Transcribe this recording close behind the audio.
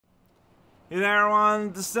Hey there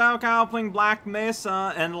everyone, this is Cow playing Black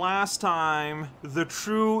Mesa, and last time, the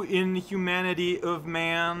true inhumanity of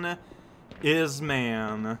man is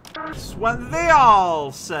man. That's what they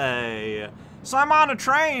all say. So I'm on a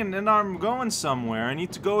train and I'm going somewhere. I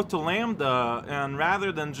need to go to Lambda, and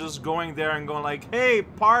rather than just going there and going like, hey,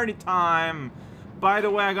 party time, by the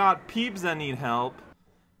way, I got peeps that need help.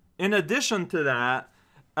 In addition to that,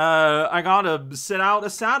 I gotta set out a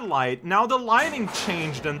satellite. Now the lighting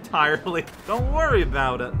changed entirely. Don't worry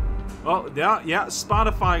about it. Oh, yeah,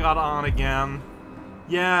 Spotify got on again.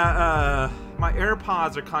 Yeah, my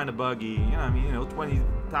AirPods are kind of buggy. Yeah, I mean, you know,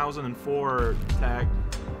 2004 tech.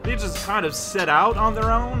 They just kind of set out on their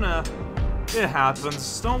own. It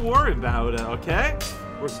happens. Don't worry about it, okay?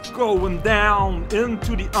 We're going down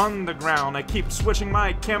into the underground. I keep switching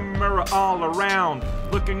my camera all around.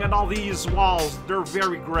 Looking at all these walls, they're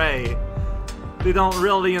very gray. They don't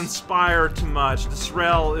really inspire too much. This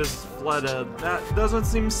rail is flooded. That doesn't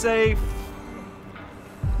seem safe.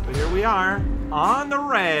 But here we are, on the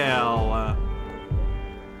rail.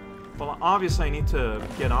 Well, obviously I need to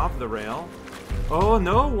get off the rail. Oh,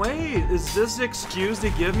 no, wait. Is this the excuse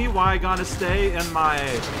they give me why I gotta stay in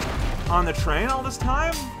on the train all this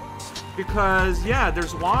time? Because, yeah,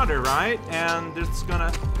 there's water, right? And there's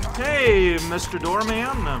gonna... Hey, Mr.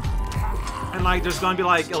 Doorman. And, like, there's gonna be,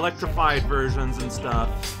 like, electrified versions and stuff.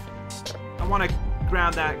 I wanna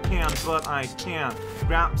grab that can, but I can't.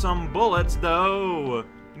 Grab some bullets, though.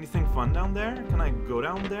 Anything fun down there? Can I go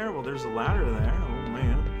down there? Well, there's a ladder there. Oh,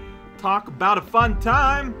 man. Talk about a fun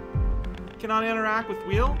time! Cannot interact with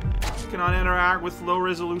wheel. Cannot interact with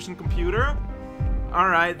low-resolution computer.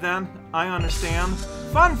 Alright then, I understand.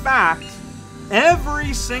 Fun fact,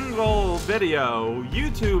 every single video,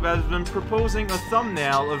 YouTube has been proposing a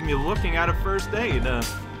thumbnail of me looking at a first aid.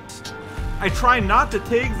 I try not to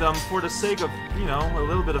take them for the sake of, you know, a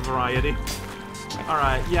little bit of variety.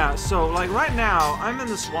 Alright, yeah, so, like, right now, I'm in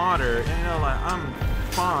this water, and, you know, like, I'm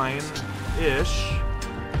fine-ish,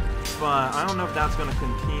 but I don't know if that's gonna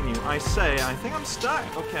continue. I think I'm stuck.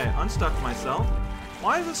 Okay, unstuck myself.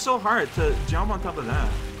 Why is it so hard to jump on top of that?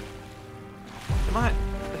 Am I...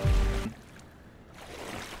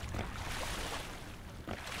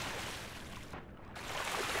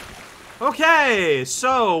 Okay,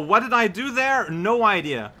 so what did I do there? No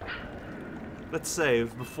idea. Let's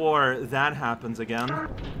save before that happens again.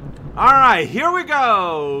 Alright, here we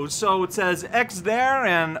go! So it says X there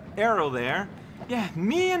and arrow there. Yeah,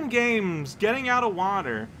 me in games getting out of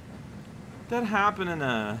water. That happened in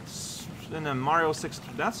a Mario 6.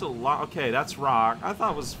 That's a lot. Okay, that's rock. I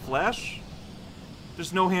thought it was flesh.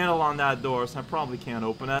 There's no handle on that door, so I probably can't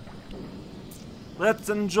open it. Let's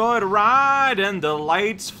enjoy the ride and the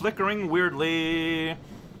lights flickering weirdly.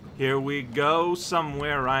 Here we go,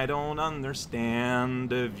 somewhere I don't understand.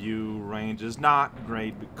 The view range is not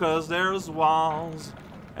great because there's walls.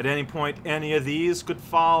 At any point, any of these could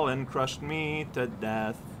fall and crush me to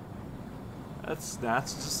death. That's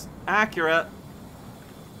just accurate.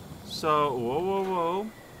 So, whoa.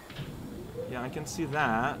 Yeah, I can see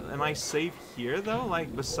that. Am I safe here, though? Like,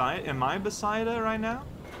 am I beside it right now?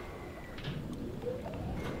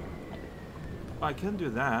 Oh, I can do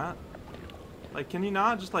that. Like, can you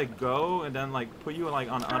not just, like, go and then, like, put you, like,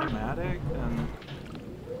 on automatic and...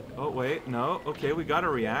 Oh, wait, no. Okay, we got a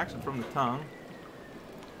reaction from the tongue.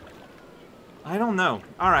 I don't know.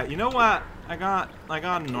 Alright, you know what? I got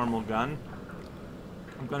a normal gun.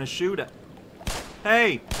 I'm gonna shoot it.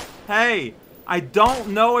 Hey! Hey! I don't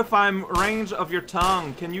know if I'm range of your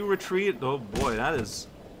tongue. Can you retreat? Oh boy, that is...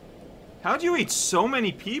 How'd you eat so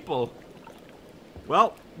many people?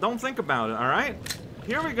 Well, don't think about it, alright?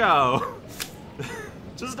 Here we go.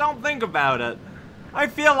 Just don't think about it. I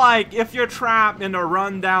feel like if you're trapped in a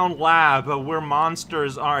rundown lab where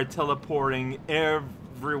monsters are teleporting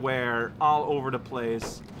everywhere, all over the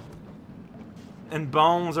place, and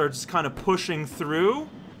bones are just kind of pushing through,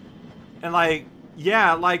 and like,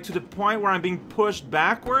 yeah, like to the point where I'm being pushed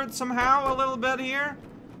backwards somehow a little bit here.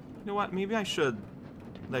 You know what? Maybe I should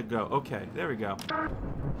let go. Okay, there we go.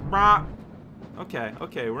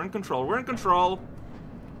 Okay, we're in control. We're in control.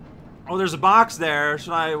 Oh, there's a box there.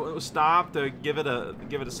 Should I stop to give it a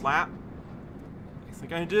slap? I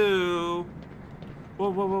think I do.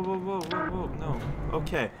 Whoa, no.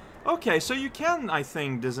 Okay, so you can, I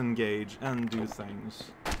think, disengage and do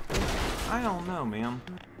things. I don't know, man.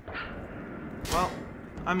 Well,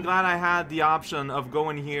 I'm glad I had the option of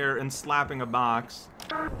going here and slapping a box.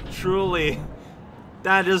 Truly,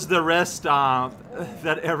 that is the rest stop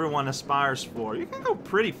that everyone aspires for. You can go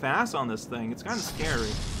pretty fast on this thing. It's kind of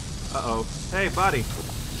scary. Uh-oh. Hey, buddy.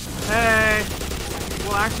 Hey!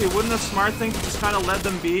 Well, actually, wouldn't a smart thing to just kind of let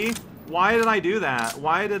them be? Why did I do that?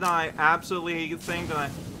 Why did I absolutely think that I...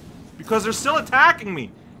 Because they're still attacking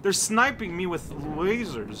me. They're sniping me with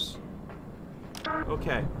lasers.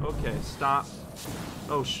 Okay, okay, stop.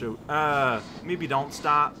 Oh, shoot. Maybe don't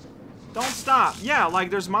stop. Don't stop. Yeah, like,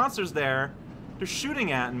 there's monsters there. They're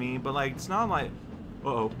shooting at me, but, like, it's not like...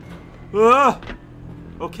 Uh-oh. Ugh!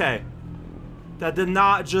 Okay. That did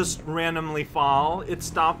not just randomly fall. It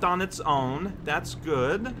stopped on its own. That's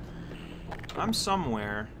good. I'm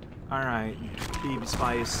somewhere. Alright. Baby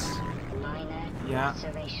Spice. Yeah.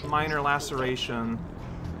 Minor laceration.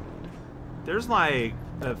 There's, like,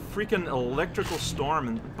 a freaking electrical storm.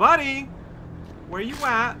 And buddy! Where you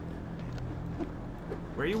at?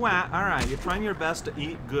 Where you at? Alright, you're trying your best to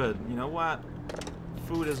eat good. You know what?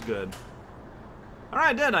 Food is good. Alright,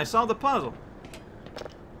 I did. I solved the puzzle.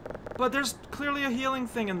 But there's clearly a healing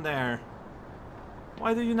thing in there.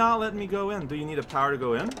 Why do you not let me go in? Do you need a power to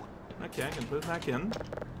go in? Okay, I can put it back in.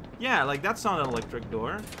 Yeah, like, that's not an electric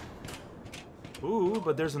door. Ooh,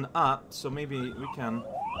 but there's an up, so maybe we can...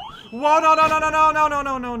 Whoa, no, no, no, no, no, no, no,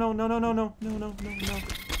 no, no, no, no, no, no, no, no, no, no.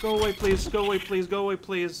 Go away, please. Go away, please. Go away,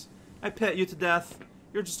 please. I pet you to death.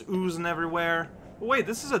 You're just oozing everywhere. Oh, wait,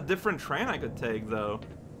 this is a different train I could take, though.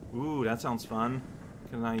 Ooh, that sounds fun.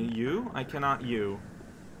 Can I you? I cannot you.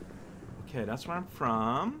 Okay, that's where I'm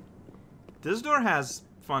from. This door has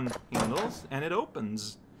fun handles, and it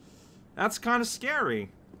opens. That's kind of scary.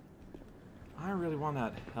 I really want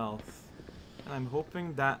that health. And I'm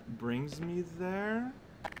hoping that brings me there.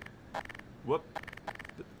 Whoop.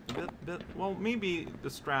 Well, maybe the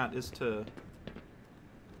strat is to...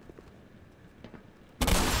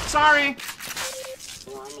 Sorry!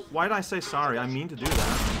 Why did I say sorry? I mean to do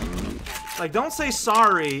that. Like, don't say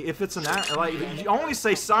sorry if it's an like, you only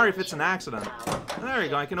say sorry if it's an accident. There you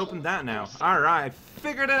go, I can open that now. Alright, I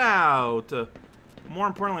figured it out! More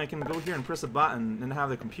importantly, I can go here and press a button and have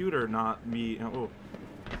the computer not be... Oh.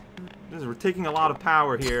 We're taking a lot of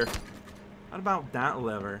power here. What about that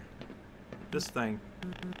lever? This thing.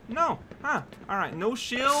 No! Huh. Alright, no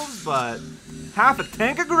shields, but half a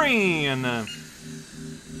tank of green!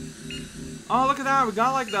 Oh, look at that. We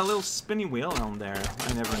got, like, that little spinny wheel on there.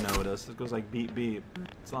 I never noticed. It goes like beep, beep.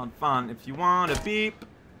 It's a lot of fun. If you want to beep.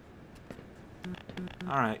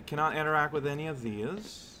 Alright, cannot interact with any of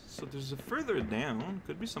these. So there's a further down.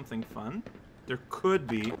 Could be something fun. There could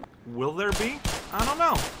be. Will there be? I don't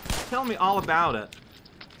know. Tell me all about it.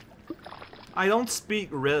 I don't speak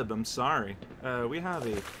rib. I'm sorry. We have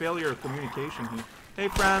a failure of communication here. Hey,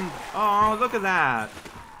 friend. Oh, look at that.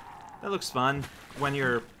 That looks fun when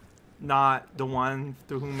you're not the one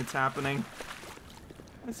to whom it's happening.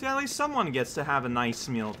 Let's see, at least someone gets to have a nice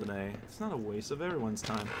meal today. It's not a waste of everyone's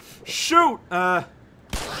time. Shoot!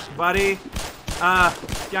 Buddy. Yeah,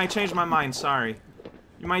 I changed my mind, sorry.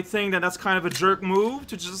 You might think that that's kind of a jerk move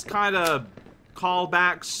to just kind of call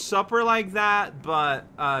back supper like that, but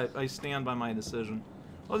I stand by my decision.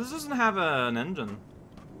 Well, this doesn't have an engine.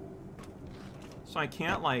 So I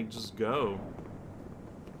can't, like, just go.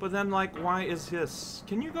 But then, like, why is this?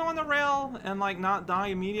 Can you go on the rail and, like, not die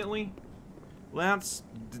immediately? Let's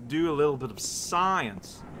do a little bit of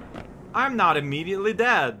science. I'm not immediately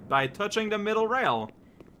dead by touching the middle rail.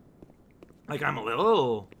 Like, I'm a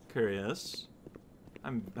little curious.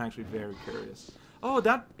 I'm actually very curious. Oh,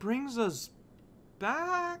 that brings us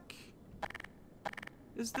back?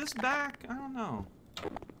 Is this back? I don't know.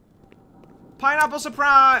 Pineapple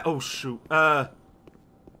surprise! Oh, shoot.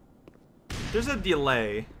 There's a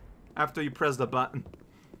delay after you press the button.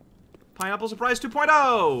 Pineapple surprise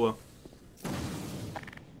 2.0!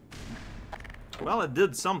 Well, it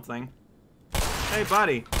did something. Hey,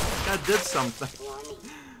 buddy. That did something.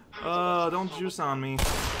 Oh, don't juice on me.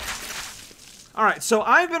 Alright, so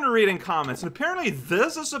I've been reading comments, and apparently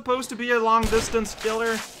this is supposed to be a long-distance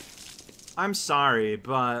killer. I'm sorry,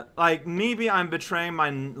 but, like, maybe I'm betraying my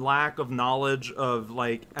lack of knowledge of,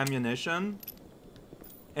 like, ammunition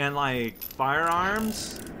and, like,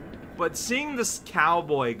 firearms. But seeing this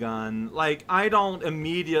cowboy gun, like, I don't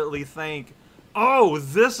immediately think, oh,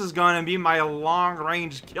 this is gonna be my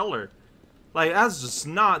long-range killer. Like, that's just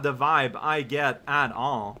not the vibe I get at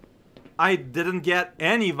all. I didn't get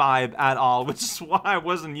any vibe at all, which is why I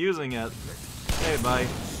wasn't using it. Hey, buddy.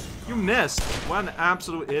 You missed. What an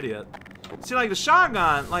absolute idiot. See, like, the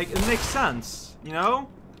shotgun, like, it makes sense, you know?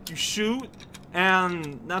 You shoot,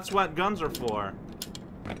 and that's what guns are for.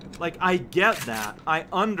 Like, I get that. I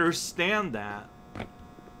understand that.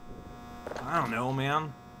 I don't know,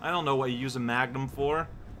 man. I don't know what you use a Magnum for.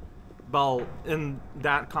 Well, in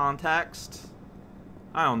that context,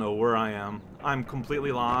 I don't know where I am. I'm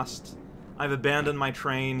completely lost. I've abandoned my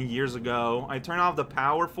train years ago. I turned off the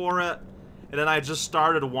power for it, And then I just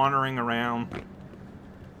started wandering around.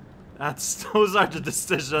 Those are the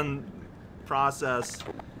decision process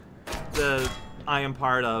that I am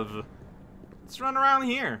part of. Let's run around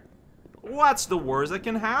here. What's the worst that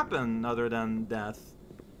can happen other than death?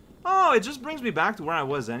 Oh, it just brings me back to where I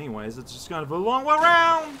was anyways. It's just kind of a long way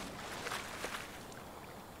around.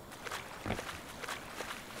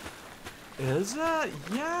 Is it?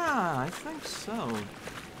 Yeah, I think so.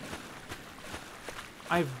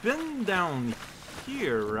 I've been down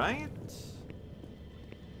here, right?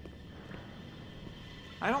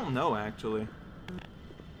 I don't know, actually.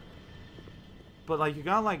 But, like, you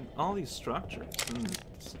got, like, all these structures. And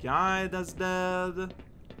this guy that's dead.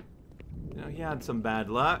 You know, he had some bad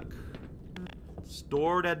luck. This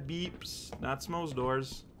door that beeps. That's most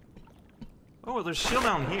doors. Oh, there's shield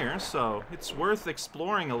down here, so it's worth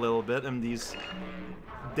exploring a little bit in these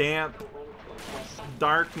damp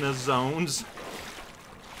darkness zones.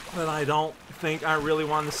 But I don't think I really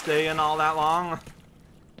want to stay in all that long.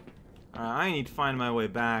 I need to find my way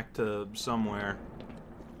back to somewhere.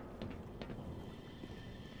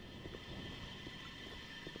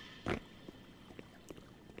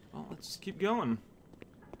 Well, let's just keep going.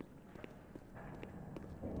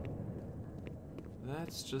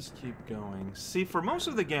 Let's just keep going. See, for most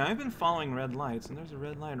of the game, I've been following red lights, and there's a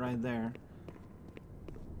red light right there.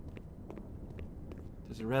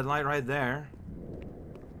 There's a red light right there.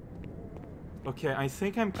 Okay, I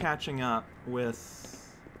think I'm catching up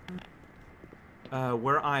with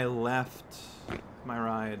where I left my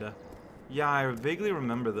ride. Yeah, I vaguely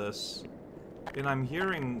remember this. And I'm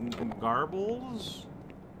hearing garbles,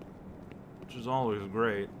 which is always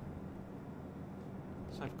great.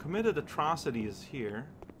 So I've committed atrocities here.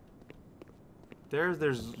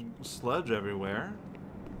 There's sludge everywhere.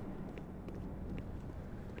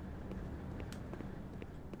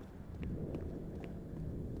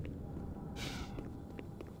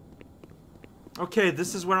 Okay,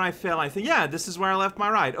 this is where I fail. I think, yeah, this is where I left my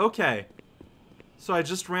ride. Okay. So I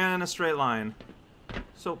just ran in a straight line.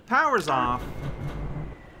 So power's off.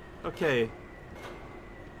 Okay.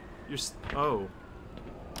 Oh.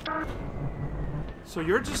 So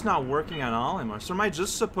you're just not working at all anymore. So am I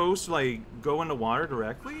just supposed to, like, go into water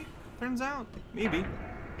directly? Turns out. Maybe.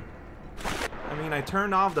 I mean, I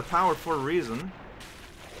turned off the power for a reason.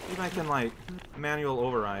 Maybe I can, like, manual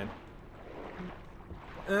override.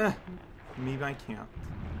 Maybe I can't.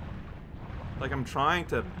 Like, I'm trying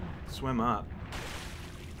to swim up.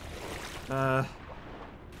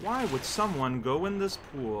 Why would someone go in this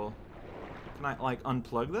pool? Can I, like,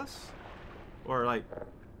 unplug this? Or, like...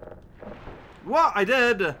 What? I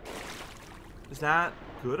did! Is that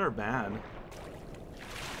good or bad?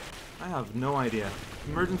 I have no idea.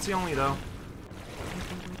 Emergency only, though.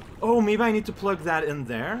 Oh, maybe I need to plug that in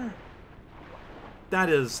there? That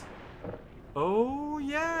is... Oh,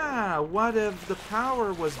 yeah! What if the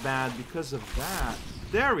power was bad because of that?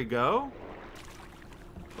 There we go.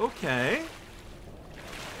 Okay.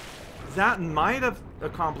 That might have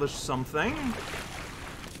accomplished something.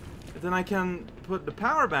 Then I can put the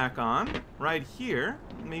power back on, right here.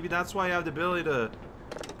 Maybe that's why I have the ability to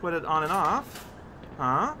put it on and off.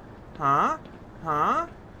 Huh? Huh? Huh?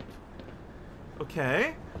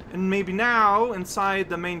 Okay. And maybe now, inside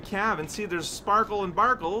the main cabin, see there's sparkle and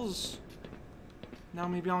barkles. Now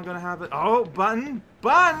maybe I'm gonna have it. Oh, button!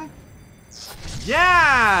 Button!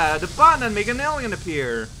 Yeah! The button that make an alien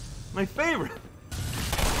appear. My favorite.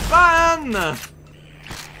 Button!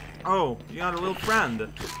 Oh, you got a little friend.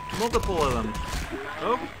 Multiple of them.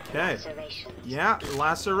 Okay. Yeah,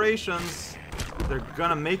 lacerations. They're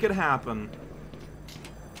gonna make it happen.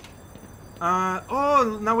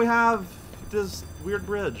 Oh, now we have this weird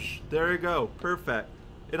bridge. There you go. Perfect.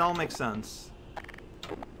 It all makes sense.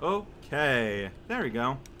 Okay. There we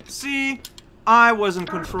go. See? I was in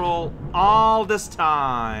control all this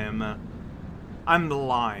time. I'm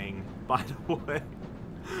lying, by the way.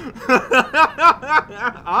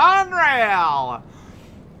 Unreal!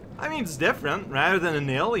 I mean, it's different. Rather than an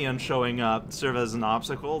alien showing up to serve as an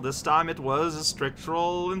obstacle, this time it was a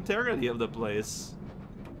structural integrity of the place.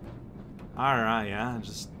 Alright, yeah,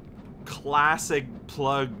 just classic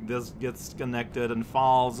plug that gets connected and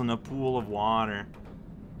falls in a pool of water.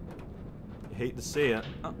 You hate to see it.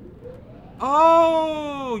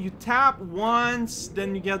 Oh, you tap once,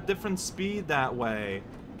 then you get different speed that way.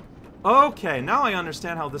 Okay, now I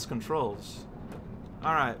understand how this controls.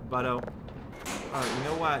 Alright, buddo. Alright, you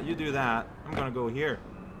know what? You do that. I'm gonna go here.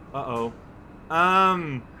 Uh-oh.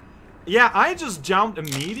 Yeah, I just jumped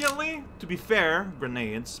immediately. To be fair,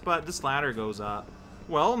 grenades, but this ladder goes up.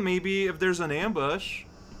 Well, maybe if there's an ambush,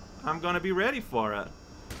 I'm gonna be ready for it.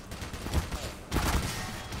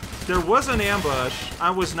 There was an ambush.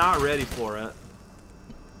 I was not ready for it.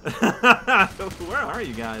 Where are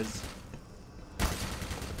you guys?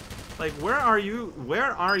 Like, where are you?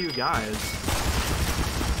 Where are you guys?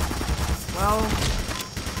 Well,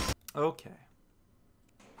 okay.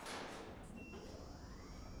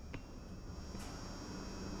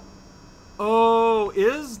 Oh,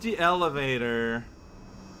 is the elevator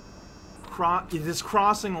it is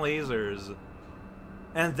crossing lasers,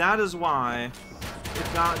 and that is why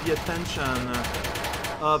it got the attention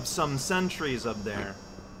of some sentries up there.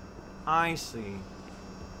 I see.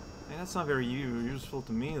 Hey, that's not very useful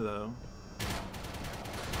to me, though.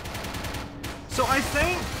 So I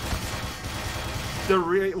think the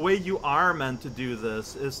way you are meant to do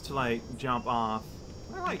this is to, like, jump off.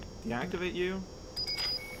 Can I, like, deactivate you?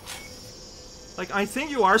 Like, I think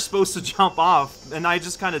you are supposed to jump off, and I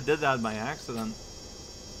just kind of did that by accident.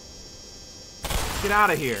 Get out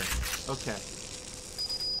of here. Okay.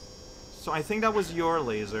 So I think that was your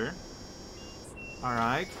laser.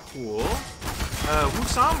 Alright, cool. Who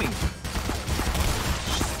saw me?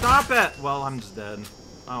 Stop it! Well, I'm just dead.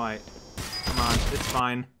 Alright. Come on, it's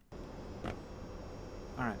fine.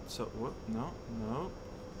 Alright, so, whoop, no, no.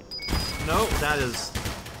 No, that is...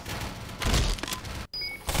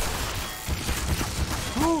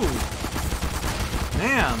 Ooh!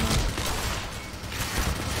 Man!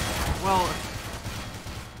 Well...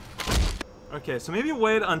 Okay, so maybe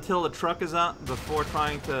wait until the truck is up before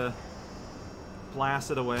trying to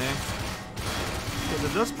blast it away. Because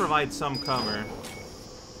it does provide some cover.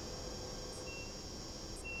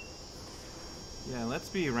 Yeah, let's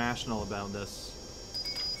be rational about this.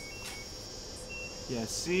 Yeah,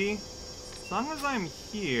 see? As long as I'm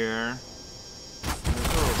here...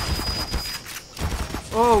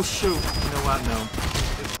 Oh, shoot! You know what? No.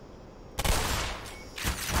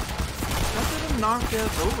 That didn't knock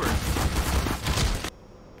it over.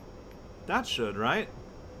 That should, right?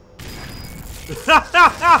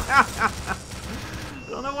 I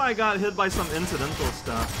don't know why I got hit by some incidental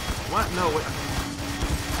stuff. What? No, wait.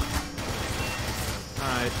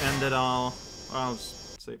 Alright, end it all. I'll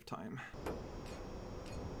just save time.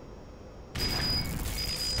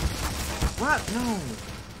 What? No!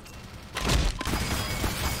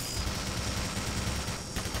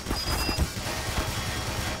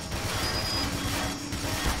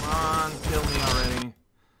 Come on, kill me already.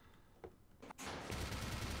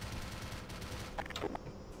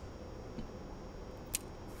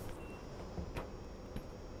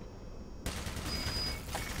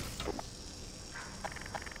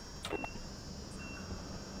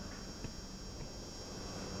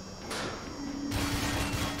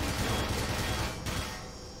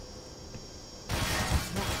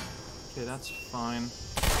 Okay, that's fine.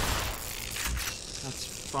 That's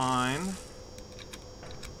fine.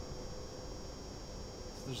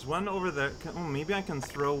 There's one over there. Oh, maybe I can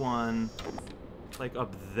throw one, like,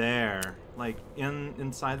 up there. Like,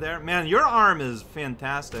 inside there. Man, your arm is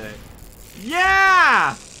fantastic.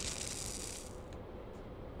 Yeah!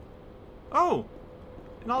 Oh!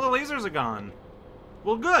 And all the lasers are gone.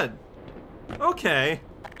 Well, good. Okay.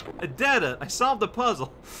 I did it. I solved the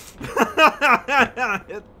puzzle.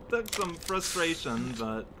 It took some frustration,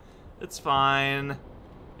 but it's fine.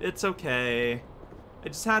 It's okay. I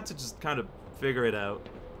just had to just kind of figure it out.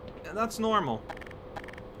 And that's normal.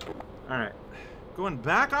 Alright. Going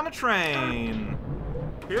back on a train.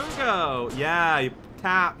 Here we go. Yeah, you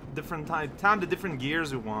tap the different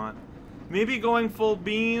gears you want. Maybe going full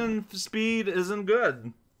beam speed isn't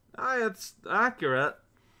good. It's accurate.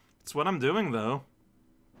 It's what I'm doing, though.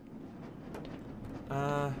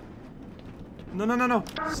 No, no, no, no.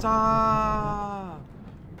 Stop.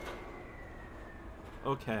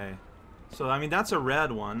 Okay. So, I mean, that's a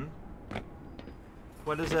red one.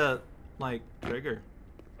 What does it, like, trigger?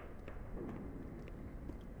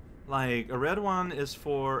 Like, a red one is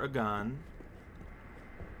for a gun.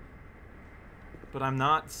 But I'm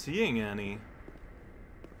not seeing any.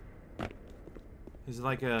 Is it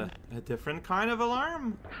like a different kind of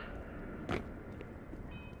alarm?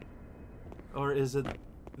 Or is it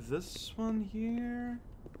this one here?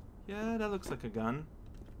 Yeah, that looks like a gun.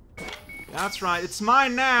 That's right, it's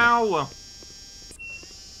mine now!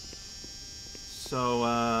 So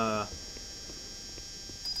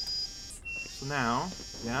now,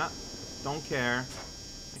 yeah, don't care.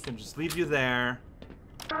 I can just leave you there.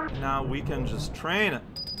 And now we can just train it.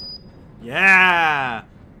 Yeah!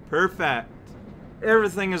 Perfect.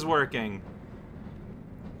 Everything is working.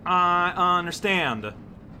 I understand.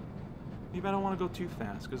 Maybe I don't want to go too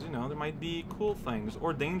fast, because, you know, there might be cool things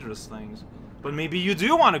or dangerous things. But maybe you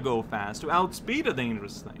do want to go fast to outspeed the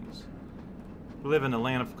dangerous things. We live in a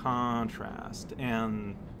land of contrast,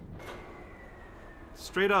 and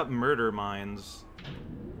Straight up murder mines.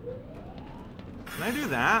 Can I do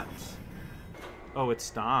that? Oh, it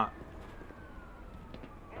stopped.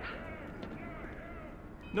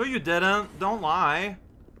 No, you didn't. Don't lie.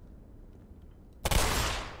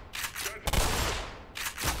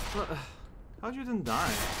 How'd you didn't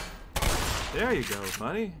die? There you go,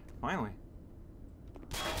 buddy. Finally.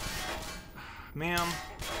 Man.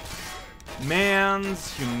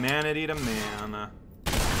 Man's humanity to man.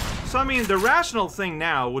 So, I mean, the rational thing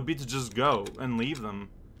now would be to just go and leave them.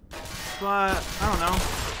 But, I don't know.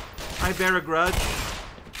 I bear a grudge.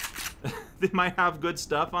 They might have good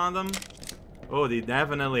stuff on them. Oh, they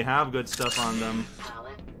definitely have good stuff on them.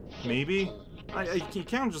 Maybe? You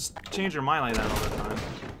can't just change your mind like that all the time.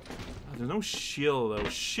 Oh, there's no shield, though.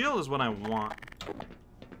 Shield is what I want.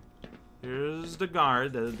 Here's the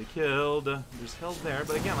guard that they killed. There's health there,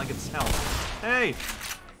 but again, like it's health. Hey!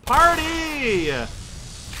 Party!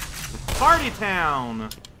 Party town!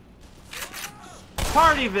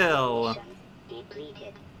 Partyville!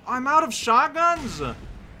 I'm out of shotguns?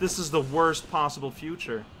 This is the worst possible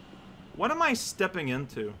future. What am I stepping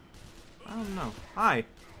into? I don't know. Hi.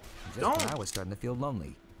 Just when I was starting to feel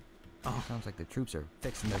lonely. Oh. Sounds like the troops are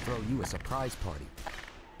fixing to throw you a surprise party.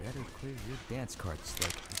 Better clear your dance card,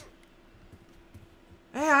 Slick.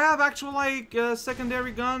 Hey, I have actual, like,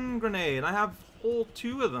 secondary gun grenade. I have whole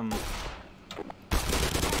 2 of them.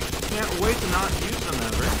 Can't wait to not use them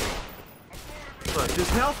ever. Look, there's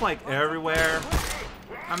health, like, everywhere.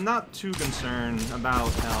 I'm not too concerned about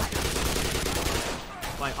health.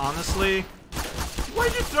 Like, honestly,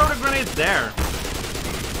 why'd you throw the grenade there?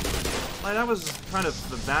 Like, that was kind of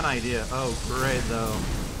a bad idea. Oh, great, though.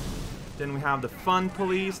 Then we have the fun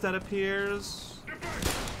police that appears.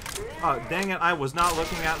 Oh, dang it, I was not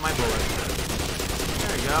looking at my bullet.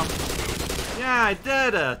 There you go. Yeah, I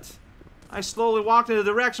did it! I slowly walked in the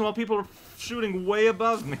direction while people were shooting way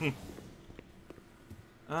above me.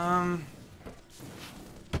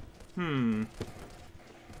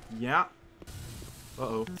 Yeah.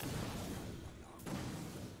 Uh-oh.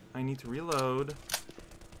 I need to reload.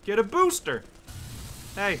 Get a booster!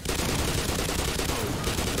 Hey. Oh,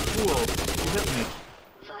 cool. You hit me.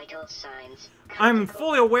 Vital signs. I'm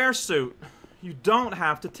fully aware, Suit. You don't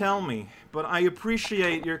have to tell me, but I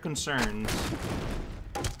appreciate your concerns.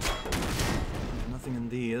 Nothing in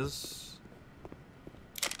these.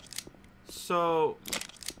 So...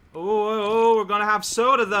 Oh, we're gonna have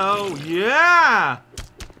soda, though. Yeah!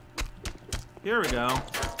 Here we go.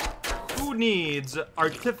 Who needs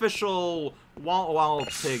artificial wall... Well, I'll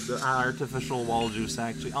take the artificial wall juice,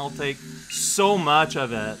 actually. I'll take so much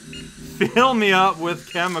of it. Fill me up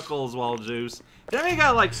with chemicals, wall juice. Then we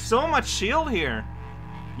got, like, so much shield here.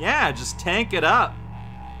 Yeah, just tank it up.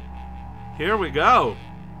 Here we go.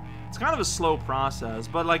 It's kind of a slow process,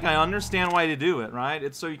 but, like, I understand why they do it, right?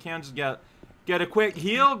 It's so you can't just get a quick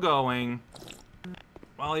heal going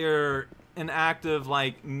while you're in active,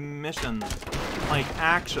 like, mission. Like,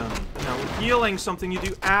 action. You know, healing something you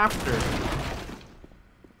do after.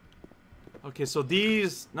 Okay, so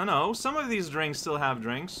these... No, some of these drinks still have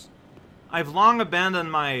drinks. I've long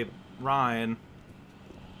abandoned my ride.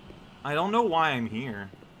 I don't know why I'm here.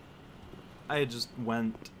 I just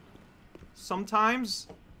went. Sometimes,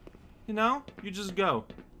 you know, you just go.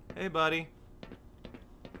 Hey, buddy.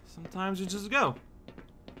 Sometimes you just go.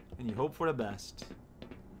 And you hope for the best.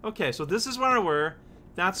 Okay, so this is where I were.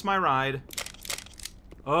 That's my ride.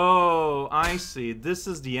 Oh, I see. This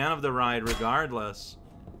is the end of the ride regardless.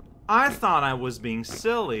 I thought I was being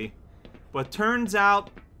silly. But turns out,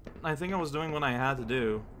 I think I was doing what I had to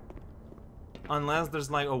do. Unless there's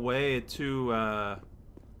like a way to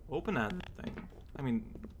open that thing. I mean,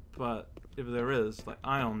 but if there is, like,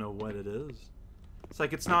 I don't know what it is. It's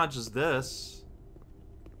like, it's not just this.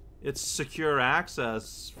 It's secure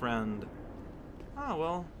access, friend. Oh,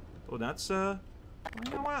 well. Oh, that's, well,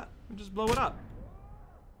 you know what? Just blow it up.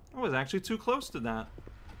 I was actually too close to that.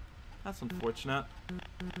 That's unfortunate.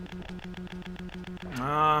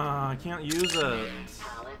 Ah, I can't use it.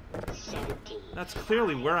 That's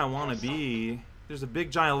clearly where I want to be. There's a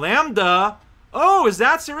big giant lambda. Oh, is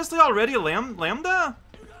that seriously already a lambda?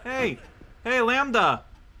 Hey, hey, lambda.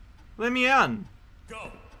 Let me in.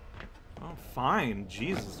 Go. Oh, fine.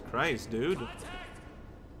 Jesus Christ, dude.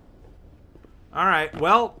 Alright,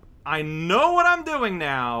 well, I know what I'm doing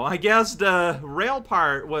now. I guess the rail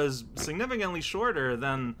part was significantly shorter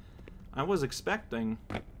than I was expecting.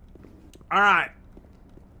 Alright.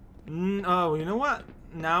 Oh, you know what?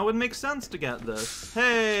 Now it would make sense to get this.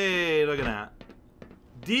 Hey, look at that.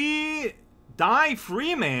 Die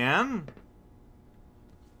free, man.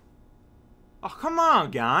 Oh, come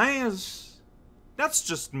on, guys. That's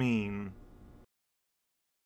just mean.